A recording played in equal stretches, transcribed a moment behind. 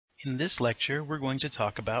In this lecture, we're going to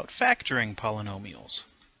talk about factoring polynomials.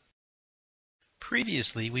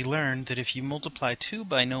 Previously, we learned that if you multiply two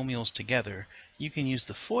binomials together, you can use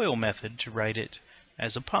the FOIL method to write it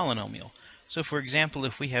as a polynomial. So for example,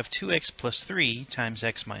 if we have 2x plus 3 times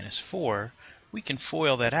x minus 4, we can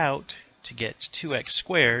FOIL that out to get 2x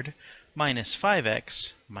squared minus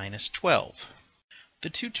 5x minus 12. The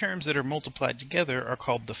two terms that are multiplied together are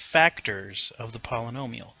called the factors of the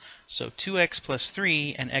polynomial. So 2x plus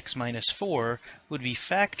 3 and x minus 4 would be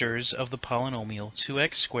factors of the polynomial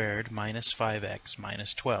 2x squared minus 5x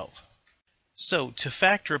minus 12. So to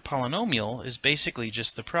factor a polynomial is basically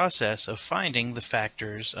just the process of finding the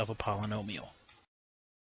factors of a polynomial.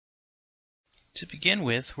 To begin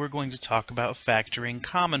with, we're going to talk about factoring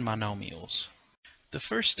common monomials. The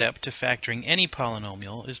first step to factoring any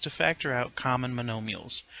polynomial is to factor out common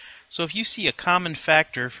monomials. So if you see a common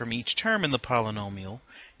factor from each term in the polynomial,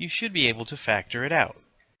 you should be able to factor it out.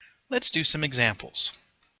 Let's do some examples.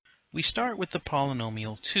 We start with the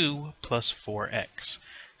polynomial 2 plus 4x,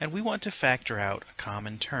 and we want to factor out a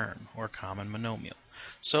common term, or common monomial.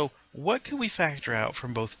 So what could we factor out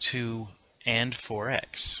from both 2 and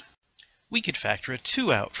 4x? We could factor a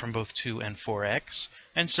 2 out from both 2 and 4x,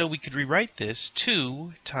 and so we could rewrite this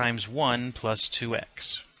 2 times 1 plus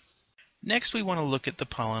 2x. Next we want to look at the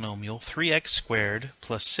polynomial 3x squared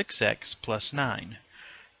plus 6x plus 9.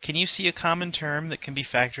 Can you see a common term that can be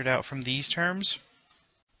factored out from these terms?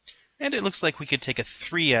 And it looks like we could take a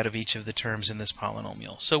 3 out of each of the terms in this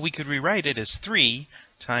polynomial, so we could rewrite it as 3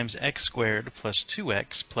 times x squared plus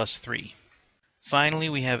 2x plus 3. Finally,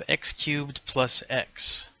 we have x cubed plus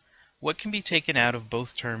x. What can be taken out of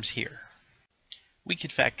both terms here? We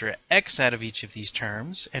could factor x out of each of these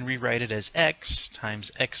terms and rewrite it as x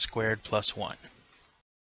times x squared plus 1.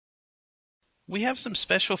 We have some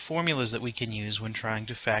special formulas that we can use when trying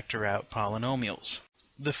to factor out polynomials.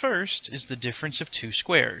 The first is the difference of two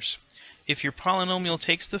squares. If your polynomial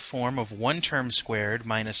takes the form of one term squared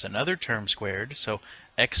minus another term squared, so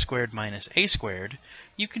x squared minus a squared,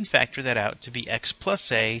 you can factor that out to be x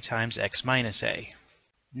plus a times x minus a.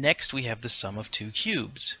 Next, we have the sum of two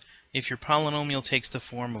cubes. If your polynomial takes the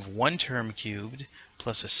form of one term cubed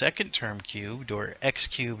plus a second term cubed, or x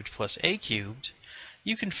cubed plus a cubed,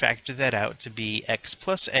 you can factor that out to be x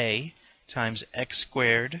plus a times x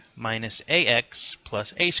squared minus ax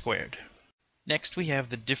plus a squared. Next, we have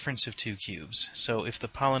the difference of two cubes. So if the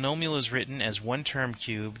polynomial is written as one term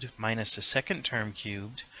cubed minus a second term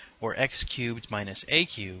cubed, or x cubed minus a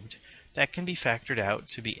cubed, that can be factored out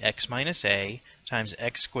to be x minus a times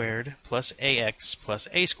x squared plus ax plus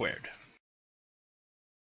a squared.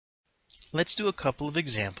 Let's do a couple of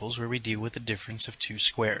examples where we deal with the difference of two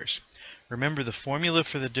squares. Remember, the formula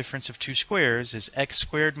for the difference of two squares is x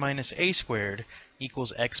squared minus a squared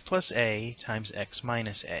equals x plus a times x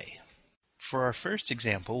minus a. For our first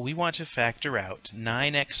example, we want to factor out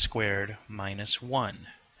 9x squared minus 1.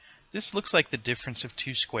 This looks like the difference of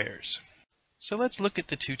two squares. So let's look at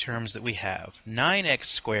the two terms that we have. 9x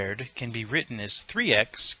squared can be written as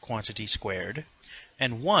 3x quantity squared,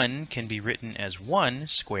 and 1 can be written as 1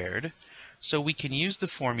 squared, so we can use the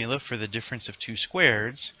formula for the difference of two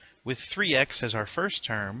squares with 3x as our first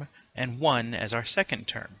term and 1 as our second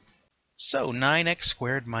term. So 9x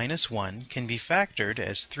squared minus 1 can be factored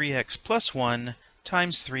as 3x plus 1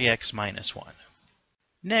 times 3x minus 1.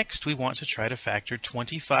 Next, we want to try to factor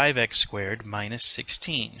 25x squared minus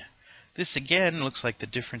 16. This again looks like the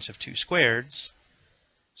difference of two squares,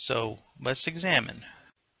 so let's examine.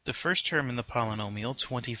 The first term in the polynomial,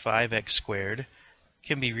 25x squared,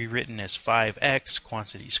 can be rewritten as 5x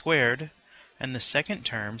quantity squared, and the second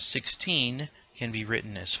term, 16, can be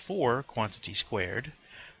written as 4 quantity squared,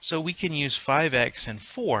 so we can use 5x and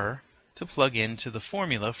 4 to plug into the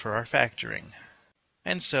formula for our factoring.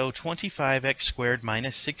 And so 25x squared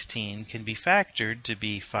minus 16 can be factored to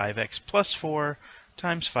be 5x plus 4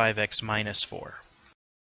 times 5x minus 4.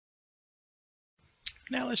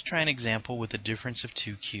 Now let's try an example with the difference of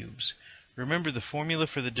two cubes. Remember, the formula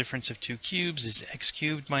for the difference of two cubes is x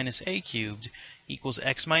cubed minus a cubed equals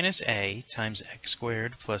x minus a times x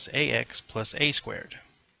squared plus ax plus a squared.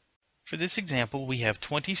 For this example, we have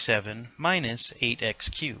 27 minus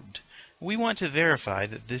 8x cubed. We want to verify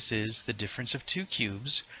that this is the difference of two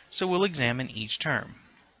cubes, so we'll examine each term.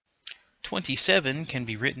 27 can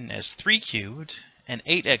be written as 3 cubed, and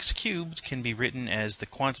 8x cubed can be written as the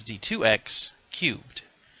quantity 2x cubed.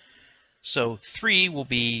 So 3 will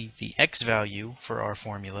be the x value for our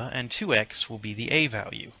formula, and 2x will be the a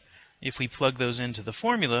value. If we plug those into the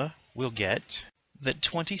formula, we'll get that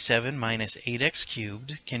 27 minus 8x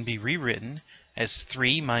cubed can be rewritten as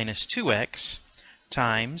 3 minus 2x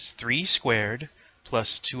times 3 squared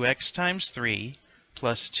plus 2x times 3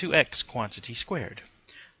 plus 2x quantity squared.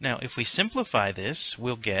 Now, if we simplify this,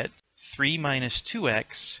 we'll get 3 minus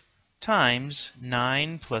 2x times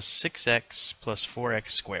 9 plus 6x plus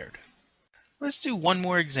 4x squared. Let's do one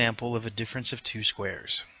more example of a difference of two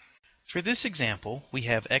squares. For this example, we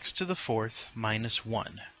have x to the fourth minus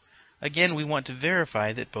 1. Again, we want to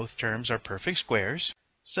verify that both terms are perfect squares.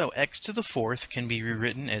 So x to the fourth can be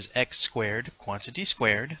rewritten as x squared quantity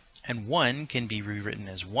squared, and 1 can be rewritten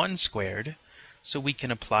as 1 squared. So we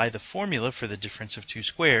can apply the formula for the difference of two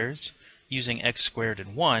squares using x squared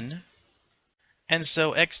and 1. And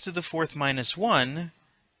so x to the fourth minus 1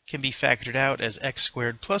 can be factored out as x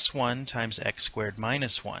squared plus 1 times x squared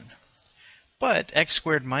minus 1. But x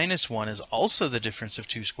squared minus 1 is also the difference of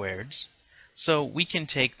two squares, so we can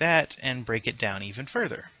take that and break it down even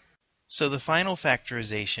further. So the final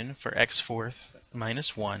factorization for x fourth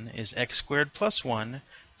minus 1 is x squared plus 1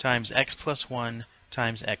 times x plus 1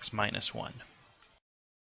 times x minus 1.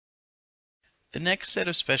 The next set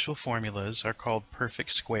of special formulas are called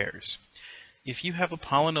perfect squares. If you have a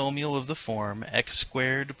polynomial of the form x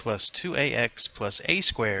squared plus 2ax plus a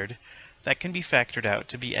squared, that can be factored out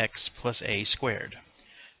to be x plus a squared.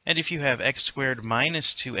 And if you have x squared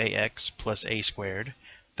minus 2ax plus a squared,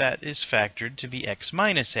 that is factored to be x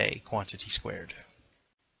minus a quantity squared.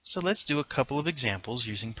 So let's do a couple of examples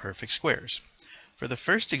using perfect squares. For the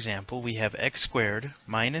first example, we have x squared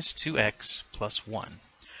minus 2x plus 1.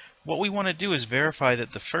 What we want to do is verify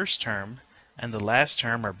that the first term and the last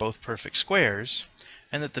term are both perfect squares,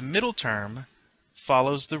 and that the middle term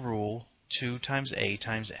follows the rule 2 times a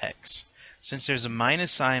times x. Since there's a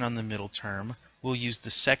minus sign on the middle term, we'll use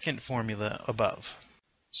the second formula above.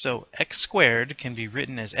 So x squared can be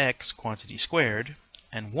written as x quantity squared,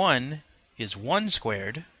 and 1 is 1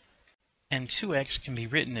 squared, and 2x can be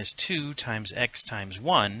written as 2 times x times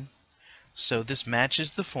 1. So this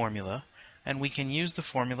matches the formula, and we can use the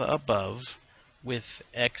formula above with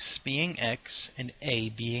x being x and a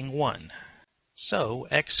being 1. So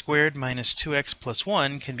x squared minus 2x plus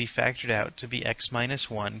 1 can be factored out to be x minus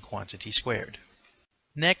 1 quantity squared.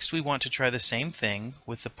 Next, we want to try the same thing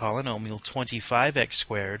with the polynomial 25x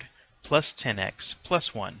squared plus 10x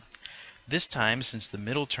plus 1. This time, since the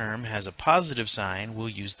middle term has a positive sign, we'll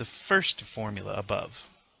use the first formula above.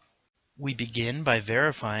 We begin by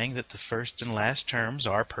verifying that the first and last terms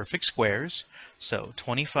are perfect squares, so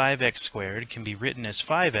 25x squared can be written as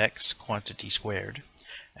 5x quantity squared,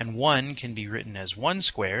 and 1 can be written as 1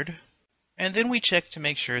 squared, and then we check to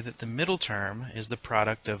make sure that the middle term is the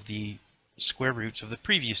product of the square roots of the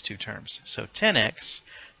previous two terms. So 10x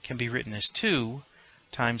can be written as 2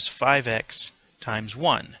 times 5x times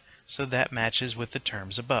 1, so that matches with the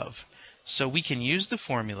terms above. So we can use the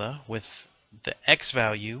formula with the x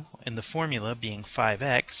value in the formula being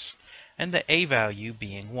 5x and the a value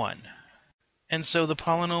being 1. And so the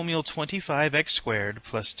polynomial 25x squared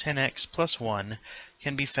plus 10x plus 1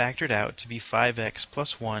 can be factored out to be 5x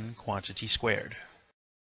plus 1 quantity squared.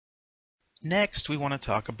 Next, we want to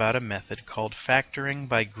talk about a method called factoring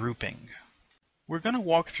by grouping. We're going to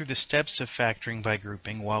walk through the steps of factoring by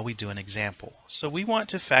grouping while we do an example. So we want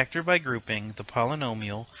to factor by grouping the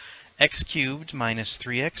polynomial x cubed minus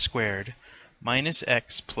 3x squared minus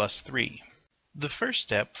x plus 3. The first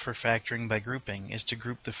step for factoring by grouping is to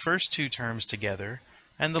group the first two terms together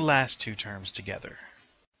and the last two terms together.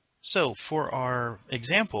 So for our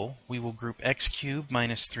example, we will group x cubed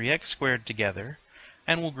minus 3x squared together,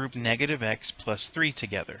 and we'll group negative x plus 3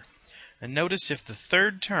 together. And notice if the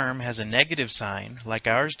third term has a negative sign, like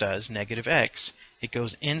ours does, negative x, it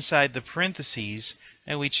goes inside the parentheses,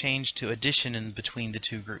 and we change to addition in between the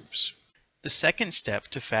two groups. The second step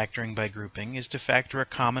to factoring by grouping is to factor a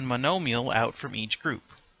common monomial out from each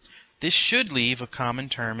group. This should leave a common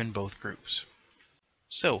term in both groups.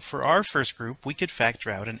 So for our first group, we could factor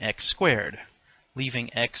out an x squared, leaving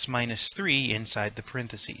x minus 3 inside the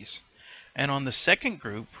parentheses. And on the second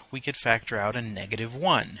group, we could factor out a negative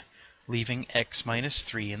 1, leaving x minus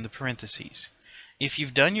 3 in the parentheses. If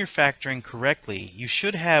you've done your factoring correctly, you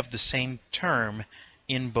should have the same term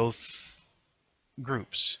in both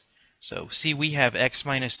groups. So see, we have x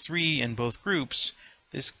minus 3 in both groups.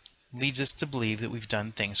 This leads us to believe that we've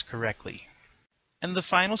done things correctly. And the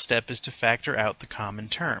final step is to factor out the common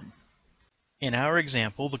term. In our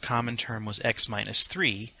example, the common term was x minus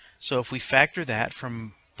 3, so if we factor that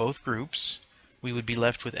from both groups, we would be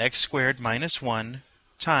left with x squared minus 1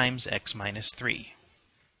 times x minus 3.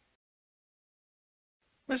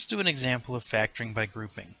 Let's do an example of factoring by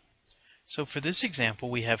grouping. So for this example,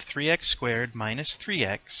 we have 3x squared minus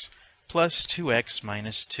 3x plus 2x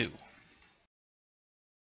minus 2.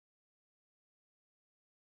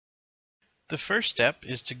 The first step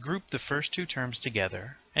is to group the first two terms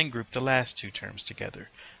together and group the last two terms together.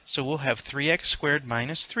 So we'll have 3x squared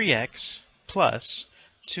minus 3x plus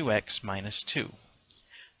 2x minus 2.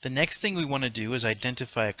 The next thing we want to do is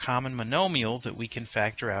identify a common monomial that we can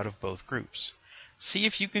factor out of both groups. See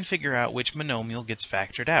if you can figure out which monomial gets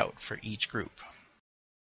factored out for each group.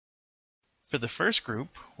 For the first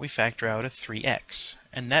group, we factor out a 3x,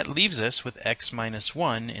 and that leaves us with x minus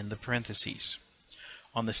 1 in the parentheses.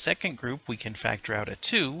 On the second group, we can factor out a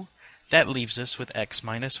 2. That leaves us with x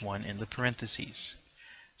minus 1 in the parentheses.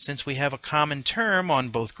 Since we have a common term on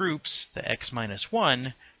both groups, the x minus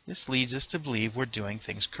 1, this leads us to believe we're doing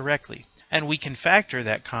things correctly. And we can factor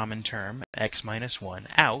that common term, x minus 1,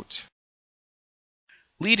 out,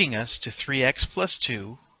 leading us to 3x plus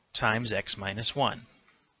 2 times x minus 1.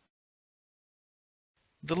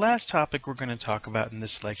 The last topic we're going to talk about in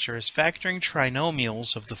this lecture is factoring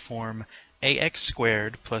trinomials of the form ax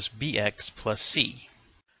squared plus bx plus c.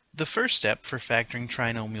 The first step for factoring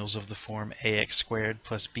trinomials of the form ax squared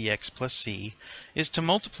plus bx plus c is to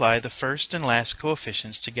multiply the first and last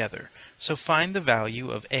coefficients together, so find the value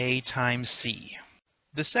of a times c.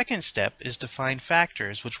 The second step is to find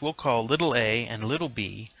factors, which we'll call little a and little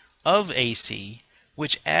b, of ac,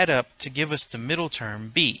 which add up to give us the middle term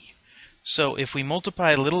b. So if we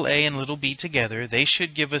multiply little a and little b together, they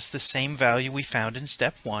should give us the same value we found in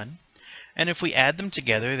step 1. And if we add them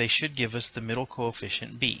together, they should give us the middle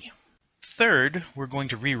coefficient b. Third, we're going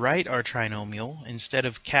to rewrite our trinomial. Instead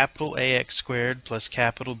of capital AX squared plus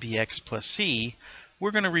capital BX plus c,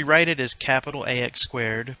 we're going to rewrite it as capital AX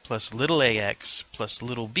squared plus little ax plus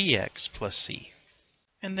little bx plus c.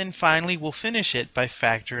 And then finally, we'll finish it by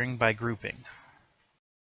factoring by grouping.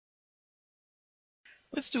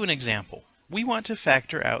 Let's do an example. We want to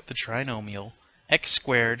factor out the trinomial x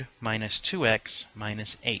squared minus 2x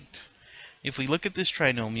minus 8. If we look at this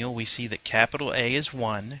trinomial, we see that capital A is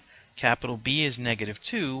 1, capital B is negative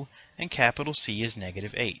 2, and capital C is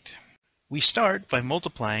negative 8. We start by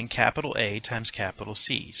multiplying capital A times capital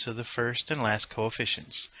C, so the first and last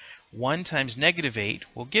coefficients. 1 times negative 8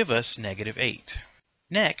 will give us negative 8.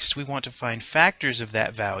 Next, we want to find factors of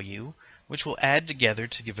that value, which will add together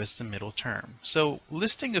to give us the middle term. So,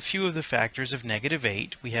 listing a few of the factors of negative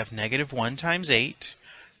 8, we have negative 1 times 8,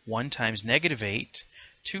 1 times negative 8,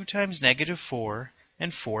 2 times negative 4,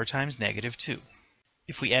 and 4 times negative 2.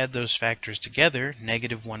 If we add those factors together,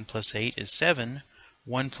 negative 1 plus 8 is 7,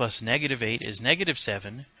 1 plus negative 8 is negative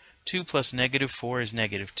 7, 2 plus negative 4 is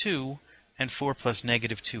negative 2, and 4 plus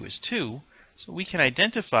negative 2 is 2. So we can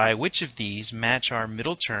identify which of these match our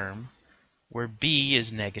middle term, where b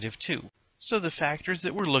is negative 2. So the factors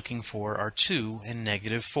that we're looking for are 2 and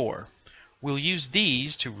negative 4. We'll use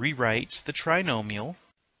these to rewrite the trinomial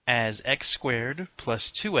as x squared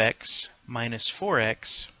plus 2x minus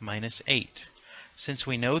 4x minus 8. Since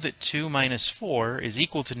we know that 2 minus 4 is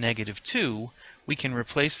equal to negative 2, we can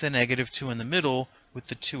replace the negative 2 in the middle with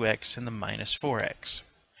the 2x and the minus 4x.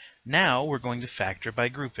 Now we're going to factor by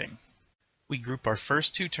grouping. We group our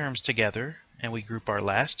first two terms together, and we group our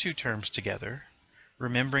last two terms together,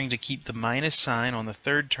 remembering to keep the minus sign on the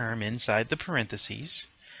third term inside the parentheses,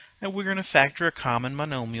 and we're going to factor a common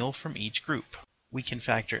monomial from each group. We can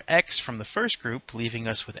factor x from the first group, leaving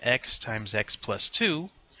us with x times x plus 2,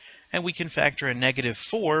 and we can factor a negative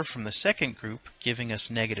 4 from the second group, giving us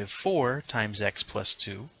negative 4 times x plus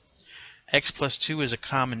 2. X plus 2 is a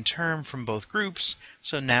common term from both groups,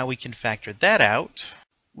 so now we can factor that out,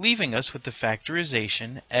 leaving us with the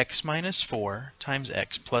factorization x minus 4 times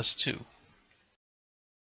x plus 2.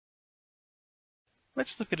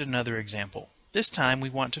 Let's look at another example. This time we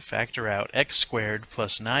want to factor out x squared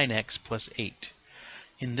plus 9x plus 8.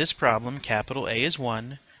 In this problem, capital A is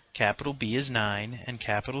 1, capital B is 9, and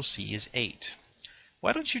capital C is 8.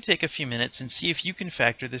 Why don't you take a few minutes and see if you can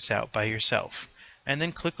factor this out by yourself, and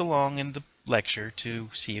then click along in the lecture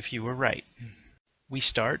to see if you were right. We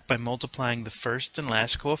start by multiplying the first and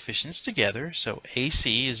last coefficients together, so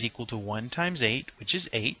AC is equal to 1 times 8, which is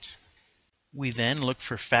 8. We then look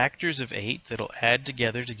for factors of 8 that'll add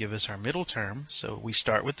together to give us our middle term, so we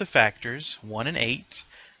start with the factors, 1 and 8,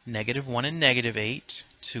 negative 1 and negative 8,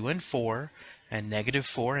 2 and 4, and negative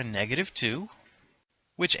 4 and negative 2,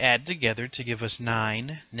 which add together to give us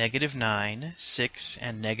 9, negative 9, 6,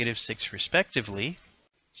 and negative 6 respectively.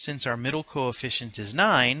 Since our middle coefficient is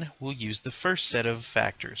 9, we'll use the first set of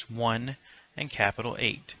factors, 1 and capital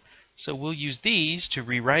 8. So we'll use these to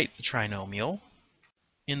rewrite the trinomial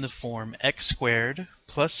in the form x squared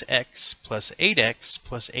plus x plus 8x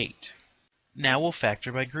plus 8. Now we'll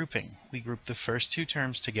factor by grouping. We group the first two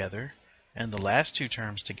terms together and the last two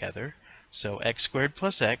terms together, so x squared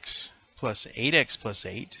plus x plus 8x plus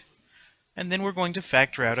 8, and then we're going to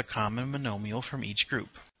factor out a common monomial from each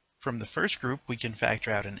group. From the first group, we can factor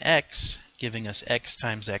out an x, giving us x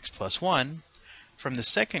times x plus 1. From the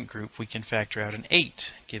second group, we can factor out an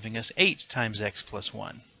 8, giving us 8 times x plus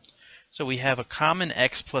 1. So we have a common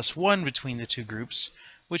x plus 1 between the two groups,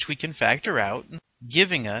 which we can factor out,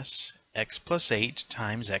 giving us x plus 8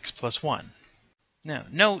 times x plus 1. Now,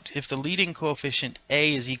 note, if the leading coefficient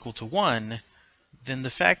a is equal to 1, then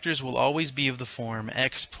the factors will always be of the form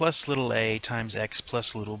x plus little a times x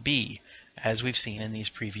plus little b, as we've seen in these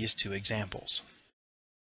previous two examples.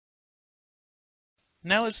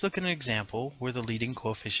 Now let's look at an example where the leading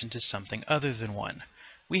coefficient is something other than 1.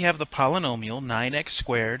 We have the polynomial 9x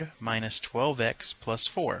squared minus 12x plus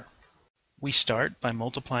 4. We start by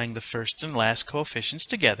multiplying the first and last coefficients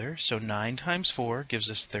together, so 9 times 4 gives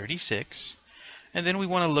us 36, and then we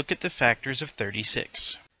want to look at the factors of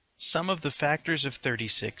 36. Some of the factors of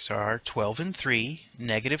 36 are 12 and 3,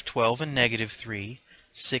 negative 12 and negative 3,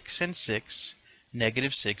 6 and 6,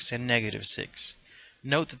 negative 6 and negative 6.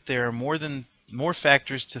 Note that there are more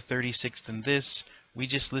factors to 36 than this. We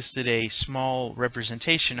just listed a small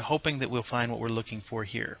representation hoping that we'll find what we're looking for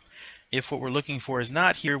here. If what we're looking for is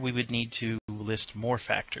not here, we would need to list more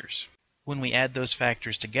factors. When we add those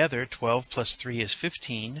factors together, 12 plus 3 is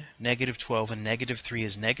 15, negative 12 and negative 3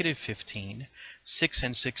 is negative 15, 6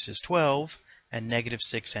 and 6 is 12, and negative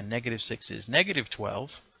 6 and negative 6 is negative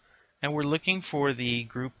 12. And we're looking for the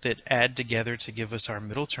group that add together to give us our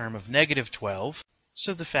middle term of negative 12.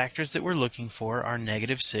 So the factors that we're looking for are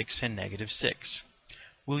negative 6 and negative 6.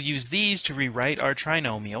 We'll use these to rewrite our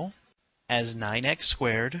trinomial as 9x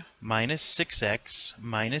squared minus 6x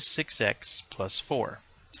minus 6x plus 4.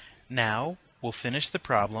 Now, we'll finish the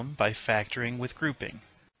problem by factoring with grouping.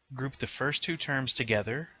 Group the first two terms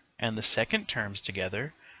together and the second terms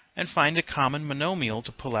together, and find a common monomial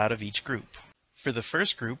to pull out of each group. For the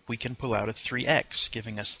first group, we can pull out a 3x,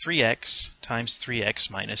 giving us 3x times 3x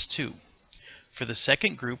minus 2. For the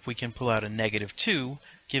second group, we can pull out a negative 2,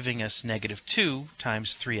 giving us negative 2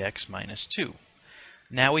 times 3x minus 2.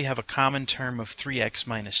 Now we have a common term of 3x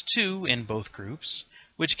minus 2 in both groups,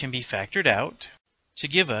 which can be factored out to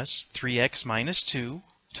give us 3x minus 2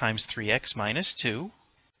 times 3x minus 2,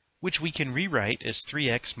 which we can rewrite as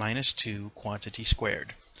 3x minus 2 quantity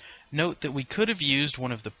squared. Note that we could have used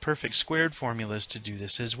one of the perfect squared formulas to do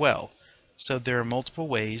this as well, so there are multiple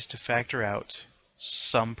ways to factor out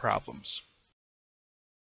some problems.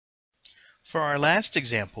 For our last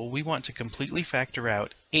example, we want to completely factor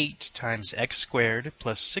out 8 times x squared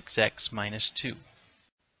plus 6x minus 2.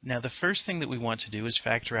 Now the first thing that we want to do is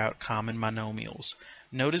factor out common monomials.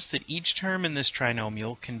 Notice that each term in this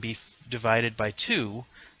trinomial can be divided by 2,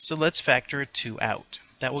 so let's factor a 2 out.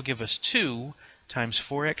 That will give us 2 times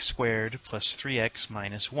 4x squared plus 3x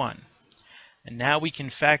minus 1. And now we can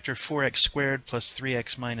factor 4x squared plus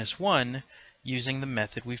 3x minus 1 using the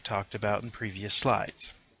method we've talked about in previous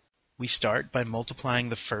slides. We start by multiplying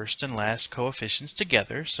the first and last coefficients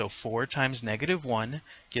together, so 4 times negative 1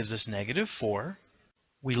 gives us negative 4.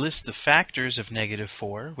 We list the factors of negative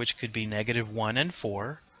 4, which could be negative 1 and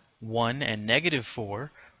 4, 1 and negative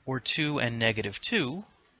 4, or 2 and negative 2.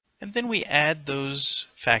 And then we add those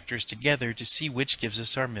factors together to see which gives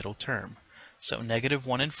us our middle term. So negative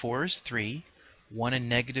 1 and 4 is 3, 1 and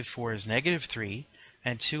negative 4 is negative 3,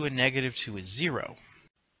 and 2 and negative 2 is 0.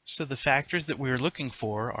 So the factors that we are looking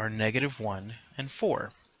for are negative 1 and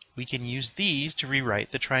 4. We can use these to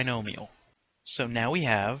rewrite the trinomial. So now we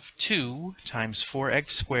have 2 times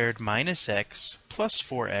 4x squared minus x plus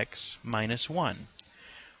 4x minus 1.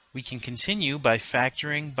 We can continue by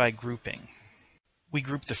factoring by grouping. We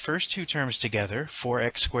group the first two terms together,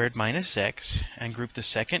 4x squared minus x, and group the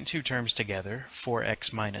second two terms together,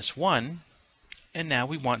 4x minus 1, and now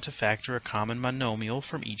we want to factor a common monomial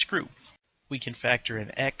from each group. We can factor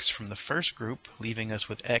an x from the first group, leaving us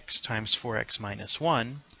with x times 4x minus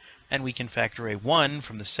 1, and we can factor a 1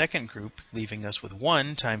 from the second group, leaving us with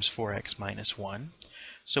 1 times 4x minus 1.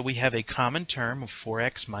 So we have a common term of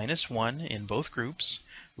 4x minus 1 in both groups,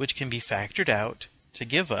 which can be factored out to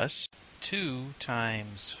give us 2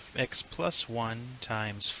 times x plus 1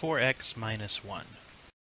 times 4x minus 1.